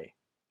for me.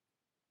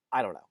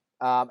 I don't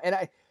know.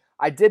 And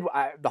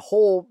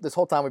this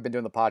whole time we've been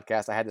doing the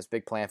podcast, I had this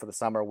big plan for the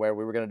summer where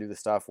we were going to do the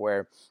stuff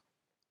where,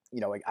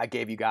 I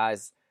gave you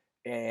guys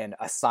an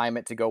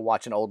assignment to go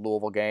watch an old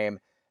Louisville game.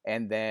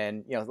 And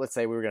then, let's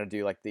say we were going to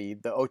do like the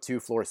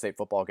 0-2 Florida State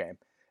football game.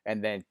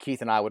 And then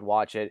Keith and I would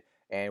watch it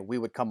and we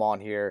would come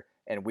on here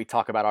and we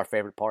talk about our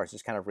favorite parts,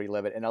 just kind of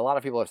relive it. And a lot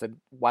of people have said,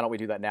 why don't we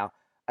do that now?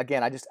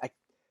 Again,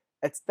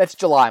 that's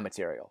July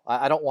material.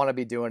 I don't want to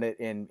be doing it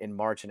in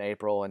March and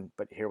April,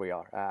 but here we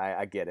are.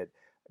 I get it.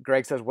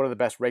 Greg says, what are the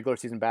best regular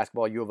season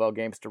basketball U of L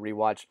games to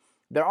rewatch?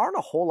 There aren't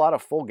a whole lot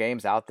of full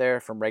games out there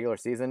from regular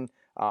season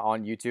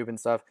on YouTube and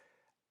stuff.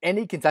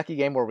 Any Kentucky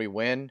game where we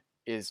win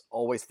is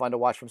always fun to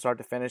watch from start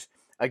to finish.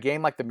 A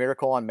game like the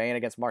Miracle on Maine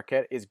against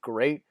Marquette is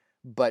great,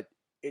 but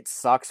it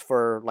sucks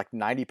for like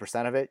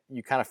 90% of it.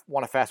 You kind of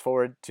want to fast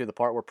forward to the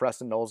part where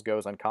Preston Knowles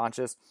goes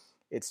unconscious.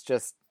 It's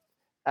just,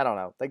 I don't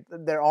know. Like,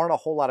 there aren't a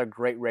whole lot of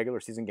great regular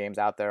season games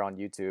out there on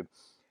YouTube.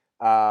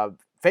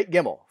 Fake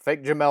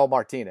Jamel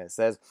Martinez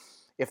says,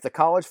 if the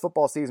college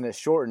football season is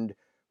shortened,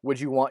 would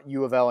you want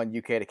U of L and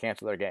UK to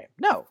cancel their game?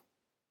 No.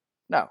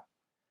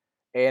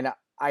 And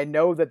I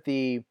know that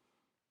the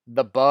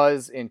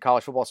buzz in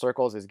college football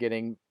circles is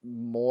getting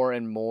more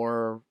and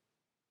more.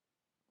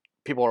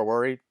 People are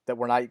worried that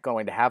we're not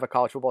going to have a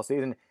college football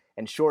season,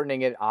 and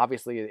shortening it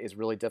obviously is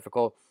really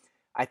difficult.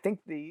 I think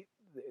the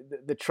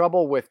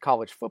trouble with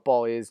college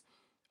football is,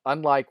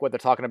 unlike what they're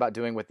talking about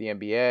doing with the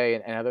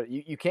NBA and other,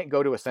 you can't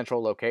go to a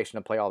central location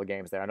and play all the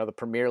games there. I know the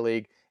Premier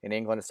League in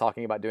England is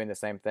talking about doing the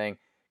same thing.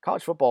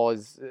 College football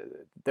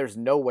there's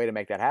no way to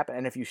make that happen.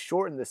 And if you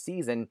shorten the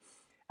season,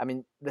 I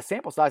mean, the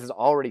sample size is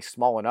already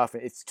small enough.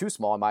 It's too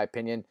small, in my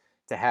opinion,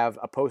 to have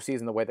a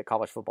postseason the way that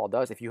college football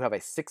does. If you have a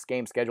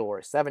 6-game schedule or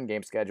a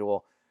 7-game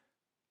schedule,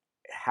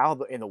 how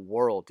in the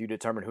world do you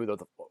determine who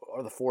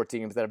are the 4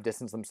 teams that have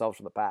distanced themselves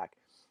from the pack?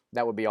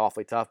 That would be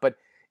awfully tough. But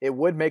it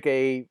would make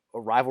a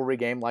rivalry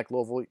game like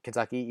Louisville,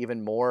 Kentucky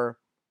even more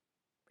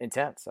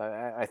intense.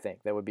 I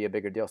think that would be a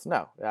bigger deal. So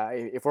no,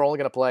 if we're only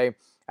going to play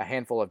a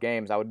handful of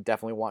games, I would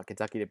definitely want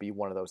Kentucky to be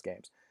one of those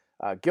games.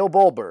 Gil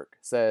Bolberg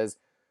says,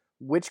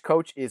 which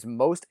coach is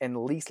most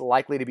and least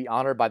likely to be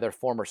honored by their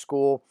former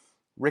school?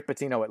 Rick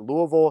Pitino at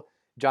Louisville,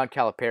 John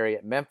Calipari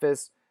at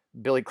Memphis,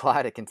 Billy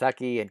Clyde at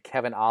Kentucky, and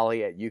Kevin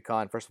Ollie at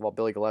UConn. First of all,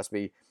 Billy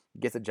Gillespie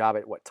gets a job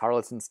at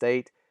Tarleton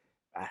State.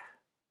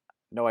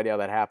 No idea how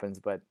that happens,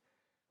 but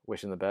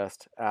wish him the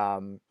best.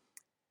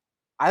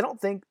 I don't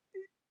think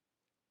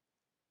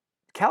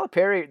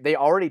Calipari, they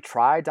already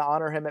tried to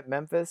honor him at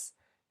Memphis,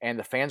 and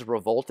the fans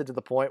revolted to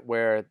the point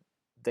where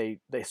they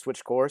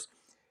switched course.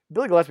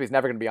 Billy Gillespie is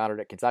never going to be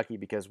honored at Kentucky,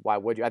 because why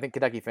would you? I think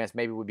Kentucky fans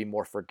maybe would be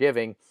more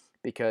forgiving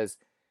because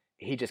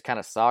he just kind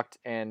of sucked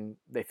and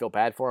they feel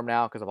bad for him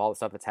now because of all the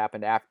stuff that's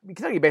happened after.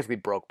 Kentucky basically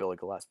broke Billy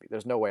Gillespie.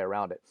 There's no way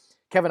around it.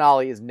 Kevin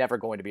Ollie is never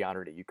going to be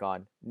honored at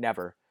UConn.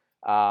 Never.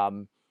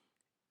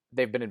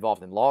 They've been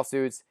involved in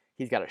lawsuits.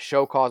 He's got a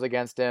show cause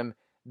against him.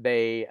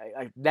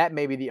 That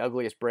may be the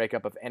ugliest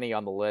breakup of any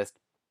on the list.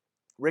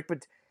 Rick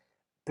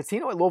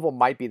Pitino at Louisville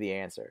might be the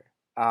answer.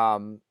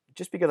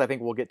 Just because I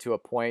think we'll get to a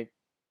point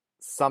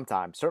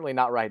sometime, certainly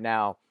not right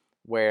now,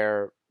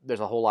 where there's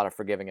a whole lot of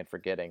forgiving and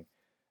forgetting.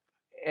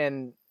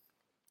 And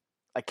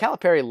like,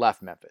 Calipari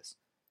left Memphis.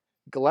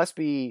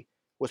 Gillespie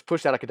was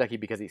pushed out of Kentucky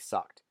because he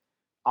sucked.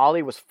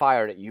 Ollie was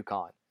fired at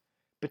UConn.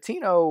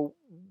 Pitino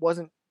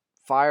wasn't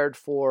fired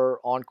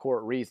for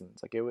on-court reasons.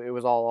 Like, it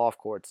was all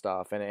off-court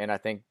stuff. And I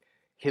think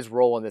his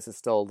role in this is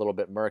still a little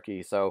bit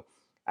murky. So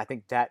I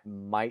think that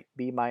might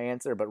be my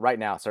answer. But right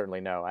now, certainly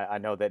no. I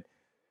know that,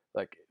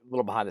 like, a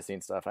little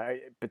behind-the-scenes stuff.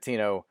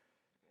 Pitino,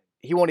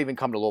 he won't even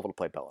come to Louisville to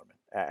play Bellarmine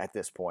at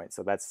this point.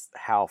 So that's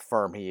how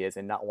firm he is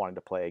in not wanting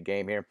to play a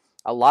game here.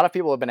 A lot of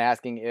people have been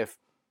asking if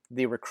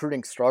the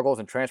recruiting struggles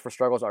and transfer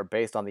struggles are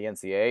based on the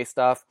NCAA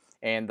stuff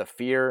and the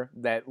fear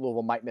that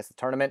Louisville might miss the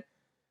tournament.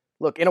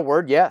 Look, in a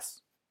word,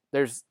 yes.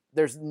 There's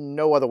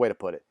no other way to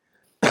put it.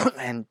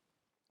 And,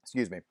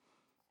 excuse me,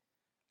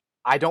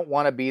 I don't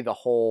want to be the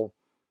whole,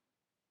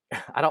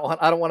 I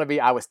don't want to be,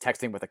 I was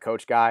texting with a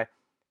coach guy,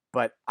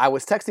 but I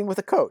was texting with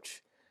a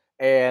coach.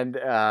 And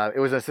it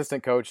was an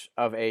assistant coach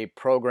of a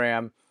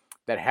program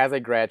that has a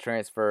grad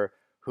transfer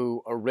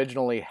who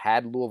originally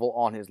had Louisville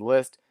on his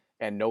list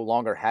and no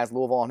longer has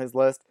Louisville on his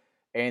list.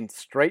 And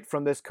straight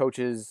from this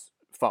coach's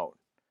phone,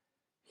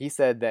 he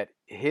said that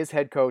his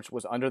head coach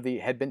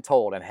had been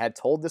told and had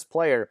told this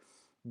player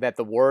that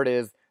the word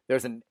is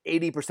there's an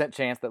 80%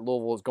 chance that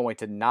Louisville is going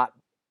to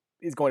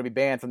be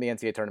banned from the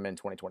NCAA tournament in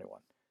 2021.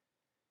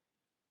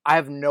 I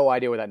have no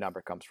idea where that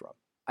number comes from.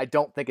 I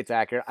don't think it's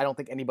accurate. I don't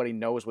think anybody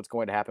knows what's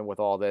going to happen with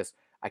all this.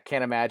 I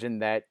can't imagine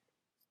that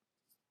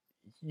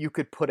you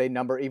could put a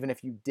number, even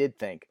if you did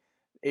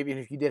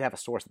have a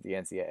source at the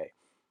NCAA.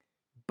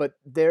 But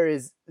there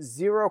is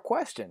zero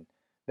question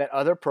that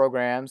other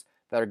programs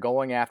that are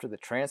going after the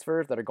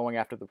transfers, that are going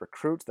after the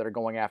recruits, that are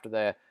going after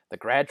the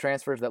grad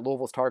transfers that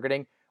Louisville's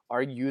targeting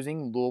are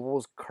using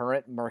Louisville's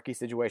current murky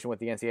situation with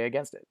the NCAA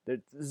against it.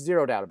 There's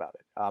zero doubt about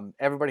it.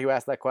 Everybody who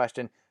asked that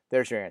question,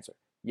 there's your answer.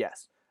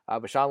 Yes.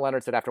 But Sean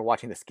Leonard said after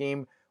watching the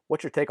scheme,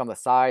 what's your take on the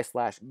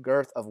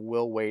size/girth of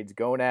Will Wade's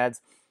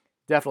gonads?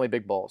 Definitely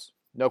big balls.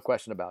 No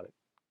question about it.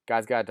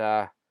 Guy's got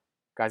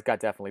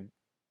definitely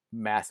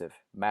massive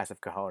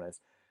cojones.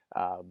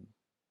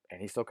 And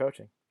he's still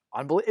coaching.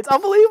 It's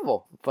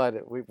unbelievable,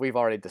 but we've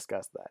already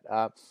discussed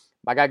that.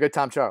 My guy, Good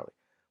Tom Charlie.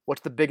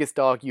 What's the biggest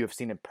dog you have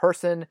seen in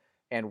person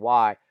and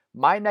why?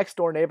 My next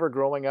door neighbor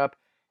growing up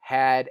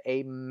had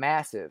a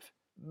massive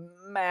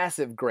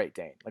Great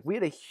Dane. Like, we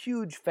had a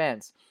huge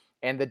fence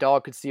and the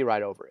dog could see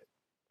right over it.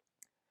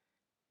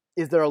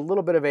 Is there a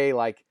little bit of a,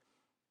 like,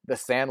 the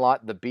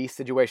Sandlot, the Beast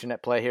situation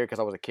at play here because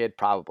I was a kid?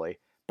 Probably.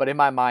 But in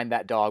my mind,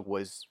 that dog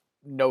was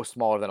no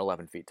smaller than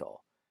 11 feet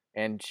tall.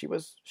 And she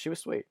was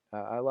sweet.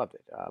 I loved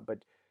it. But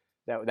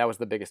that was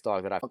the biggest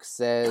dog that I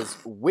says,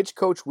 which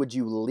coach would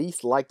you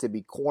least like to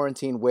be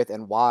quarantined with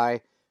and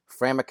why?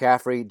 Fran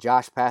McCaffrey,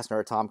 Josh Pastner,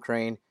 or Tom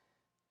Crean?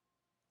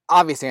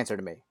 Obvious answer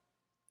to me.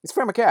 It's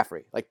Fran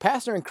McCaffrey. Like,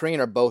 Pastner and Crean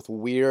are both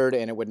weird,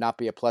 and it would not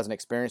be a pleasant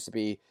experience to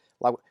be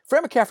like.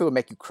 Fran McCaffrey would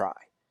make you cry.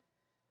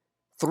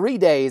 3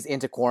 days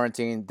into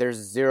quarantine, there's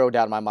zero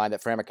doubt in my mind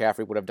that Fran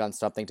McCaffrey would have done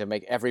something to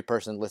make every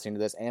person listening to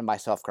this and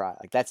myself cry.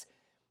 Like, that's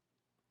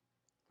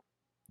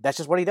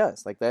just what he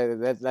does. Like,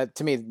 that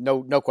to me,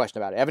 no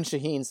question about it. Evan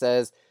Shaheen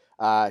says,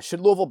 should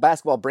Louisville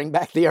basketball bring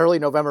back the early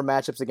November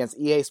matchups against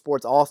EA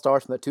Sports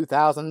All-Stars from the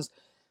 2000s?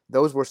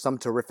 Those were some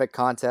terrific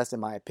contests, in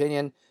my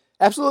opinion.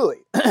 Absolutely.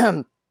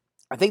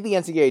 I think the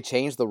NCAA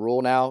changed the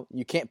rule now.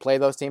 You can't play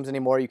those teams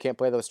anymore. You can't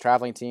play those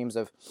traveling teams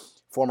of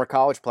former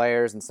college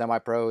players and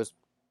semi-pros.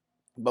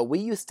 But we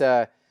used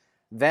to,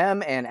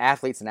 them and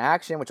Athletes in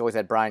Action, which always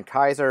had Brian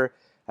Kaiser.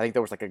 I think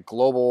there was like a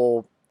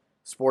Global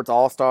Sports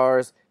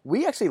All-Stars.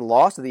 We actually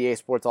lost to the EA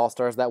Sports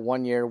All-Stars that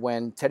one year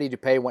when Teddy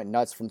Dupay went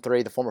nuts from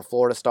three, the former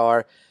Florida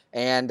star.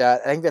 And I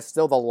think that's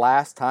still the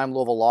last time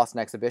Louisville lost an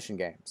exhibition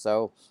game.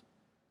 So,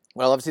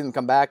 well, I'd love to see them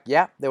come back.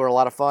 Yeah, they were a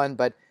lot of fun,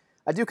 but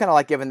I do kind of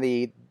like giving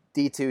the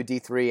D2,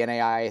 D3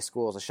 NAIA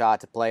schools a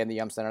shot to play in the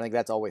Yum Center. I think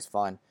that's always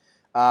fun.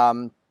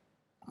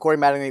 Corey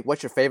Mattingly,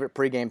 what's your favorite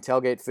pregame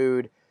tailgate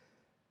food?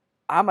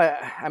 I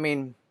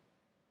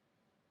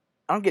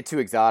don't get too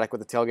exotic with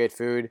the tailgate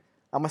food.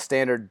 I'm a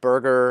standard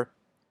burger,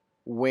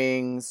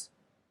 wings,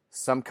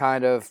 some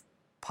kind of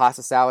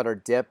pasta salad or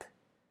dip,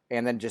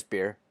 and then just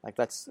beer. Like,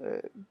 that's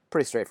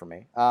pretty straight for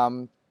me.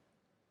 Sean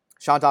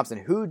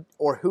Thompson, who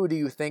do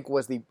you think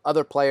was the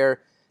other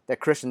player that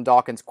Christian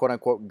Dawkins,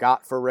 quote-unquote,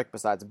 got for Rick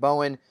besides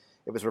Bowen?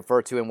 It was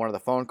referred to in one of the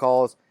phone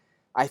calls.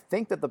 I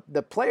think that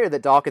the player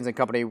that Dawkins and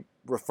company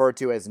referred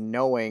to as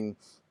knowing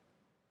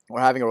or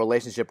having a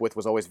relationship with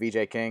was always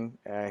VJ King.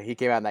 He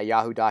came out in that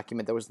Yahoo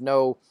document. There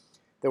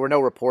were no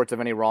reports of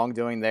any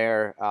wrongdoing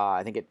there.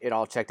 I think it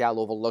all checked out.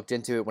 Louisville looked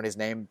into it when his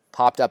name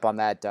popped up on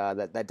that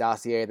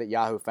dossier that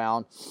Yahoo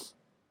found.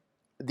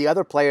 The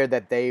other player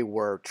that they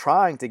were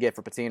trying to get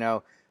for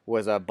Patino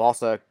was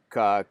Balsa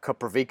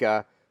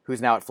Koprivica,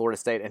 who's now at Florida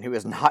State and who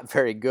is not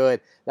very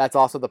good. That's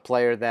also the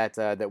player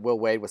that Will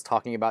Wade was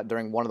talking about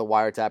during one of the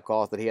wiretap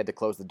calls that he had to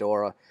close the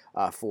door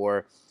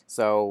for.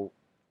 So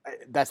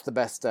that's the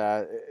best.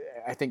 I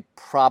think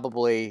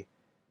probably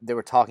they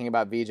were talking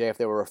about VJ if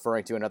they were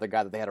referring to another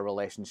guy that they had a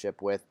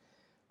relationship with.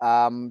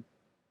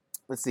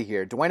 Let's see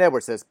here. Dwayne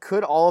Edwards says,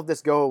 could all of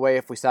this go away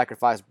if we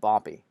sacrifice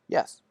Bompy?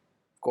 Yes,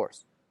 of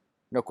course.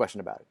 No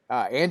question about it.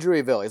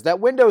 Andrew Eville, is that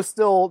Windows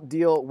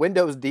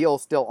deal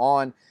still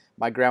on?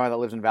 My grandma that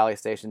lives in Valley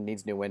Station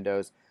needs new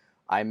windows.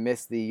 I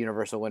miss the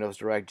Universal Windows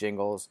Direct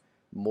jingles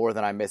more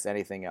than I miss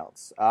anything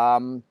else.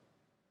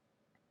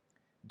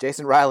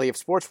 Jason Riley, if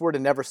sports were to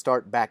never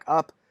start back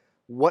up,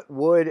 what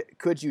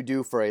could you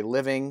do for a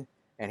living?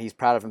 And he's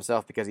proud of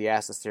himself because he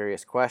asked a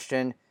serious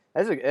question.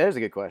 That is a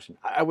good question.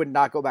 I would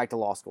not go back to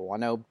law school. I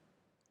know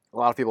a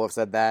lot of people have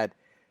said that.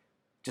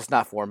 Just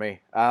not for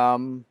me. I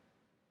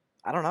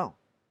don't know.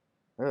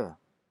 Ugh.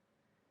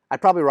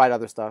 I'd probably write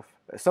other stuff.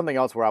 Something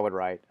else where I would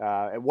write.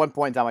 At one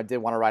point in time, I did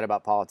want to write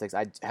about politics.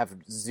 I have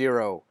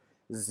zero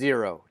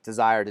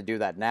desire to do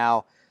that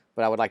now,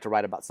 but I would like to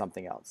write about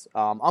something else.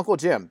 Uncle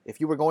Jim,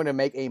 if you were going to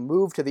make a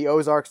move to the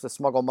Ozarks to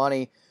smuggle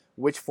money,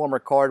 which former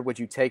card would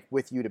you take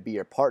with you to be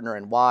your partner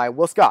and why?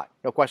 Will Scott,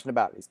 no question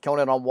about it. He's killing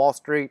it on Wall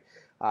Street.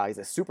 He's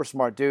a super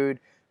smart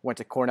dude. Went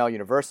to Cornell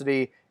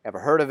University. Ever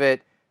heard of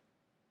it?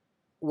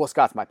 Will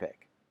Scott's my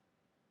pick.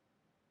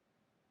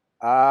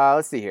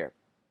 Let's see here.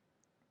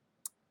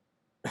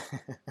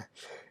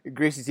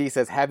 Greasy T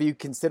says, have you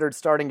considered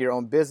starting your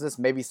own business?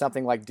 Maybe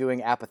something like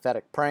doing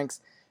apathetic pranks.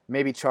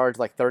 Maybe charge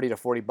like $30 to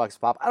 $40 a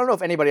pop. I don't know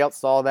if anybody else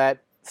saw that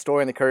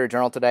story in the Courier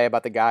Journal today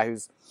about the guy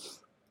who's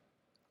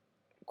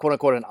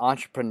quote-unquote an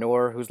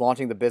entrepreneur who's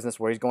launching the business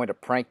where he's going to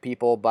prank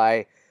people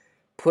by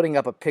putting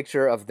up a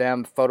picture of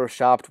them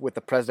photoshopped with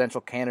the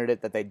presidential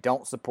candidate that they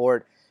don't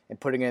support and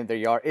putting it in their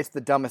yard. It's the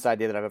dumbest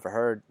idea that I've ever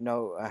heard.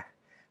 No, I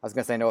was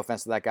going to say no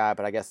offense to that guy,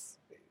 but I guess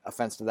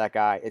offense to that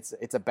guy.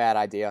 It's a bad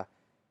idea.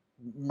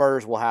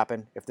 Murders will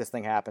happen if this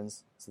thing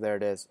happens. So there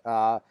it is.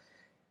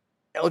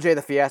 LJ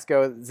the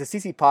Fiasco. The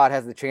CC Pod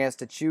has the chance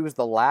to choose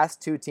the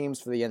last 2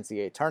 teams for the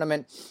NCAA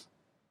tournament.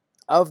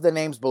 Of the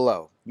names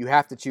below, you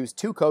have to choose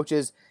 2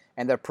 coaches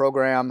and their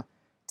program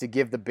to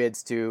give the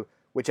bids to.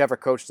 Whichever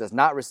coach does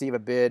not receive a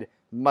bid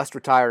must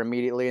retire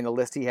immediately. In the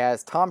list he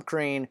has Tom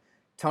Crean,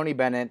 Tony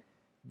Bennett,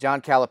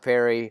 John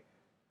Calipari,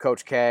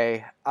 Coach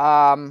K.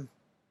 Well,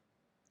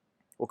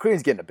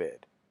 Crean's getting a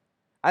bid.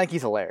 I think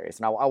he's hilarious,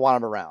 and I want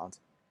him around.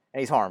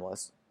 And he's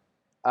harmless.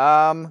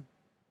 I'll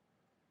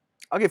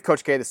give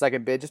Coach K the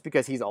second bid just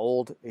because he's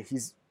old.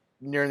 He's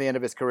nearing the end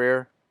of his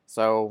career,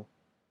 so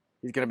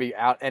he's going to be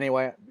out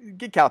anyway.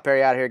 Get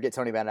Calipari out of here. Get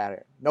Tony Bennett out of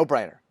here. No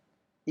brainer.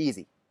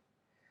 Easy.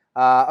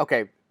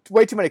 Okay,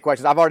 way too many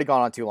questions. I've already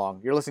gone on too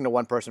long. You're listening to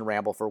one person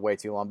ramble for way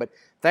too long. But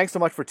thanks so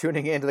much for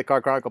tuning in to the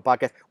Card Chronicle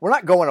podcast. We're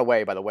not going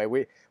away, by the way.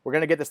 We're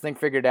going to get this thing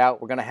figured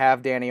out. We're going to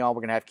have Danny on.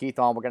 We're going to have Keith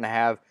on. We're going to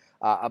have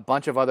a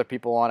bunch of other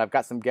people on. I've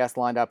got some guests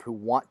lined up who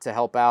want to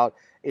help out.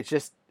 It's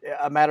just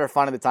a matter of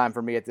finding the time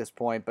for me at this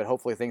point, but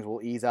hopefully things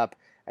will ease up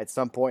at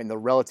some point in the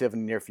relative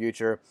and near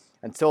future.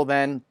 Until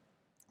then,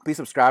 please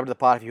subscribe to the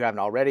pod if you haven't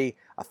already.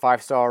 A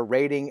 5-star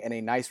rating and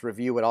a nice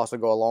review would also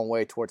go a long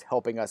way towards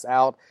helping us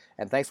out.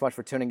 And thanks so much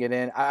for tuning it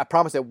in. I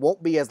promise it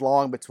won't be as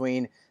long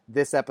between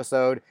this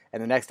episode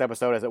and the next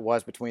episode as it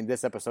was between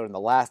this episode and the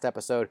last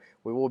episode.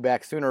 We will be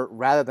back sooner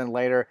rather than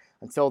later.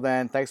 Until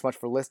then, thanks so much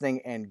for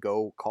listening, and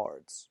go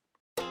Cards.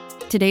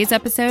 Today's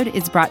episode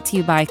is brought to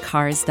you by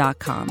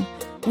Cars.com.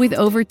 With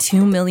over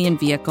 2 million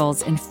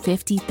vehicles and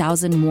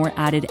 50,000 more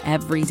added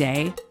every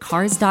day,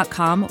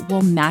 Cars.com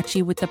will match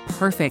you with the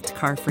perfect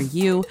car for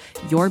you,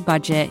 your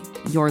budget,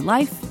 your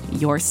life,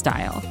 your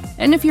style.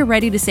 And if you're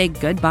ready to say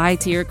goodbye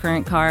to your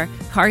current car,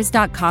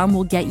 Cars.com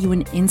will get you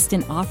an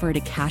instant offer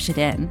to cash it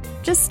in.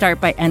 Just start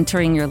by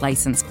entering your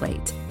license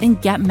plate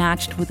and get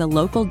matched with a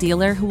local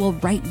dealer who will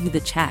write you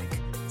the check.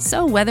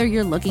 So whether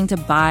you're looking to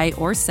buy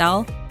or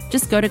sell,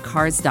 just go to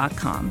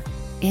Cars.com.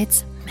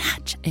 It's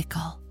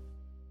magical.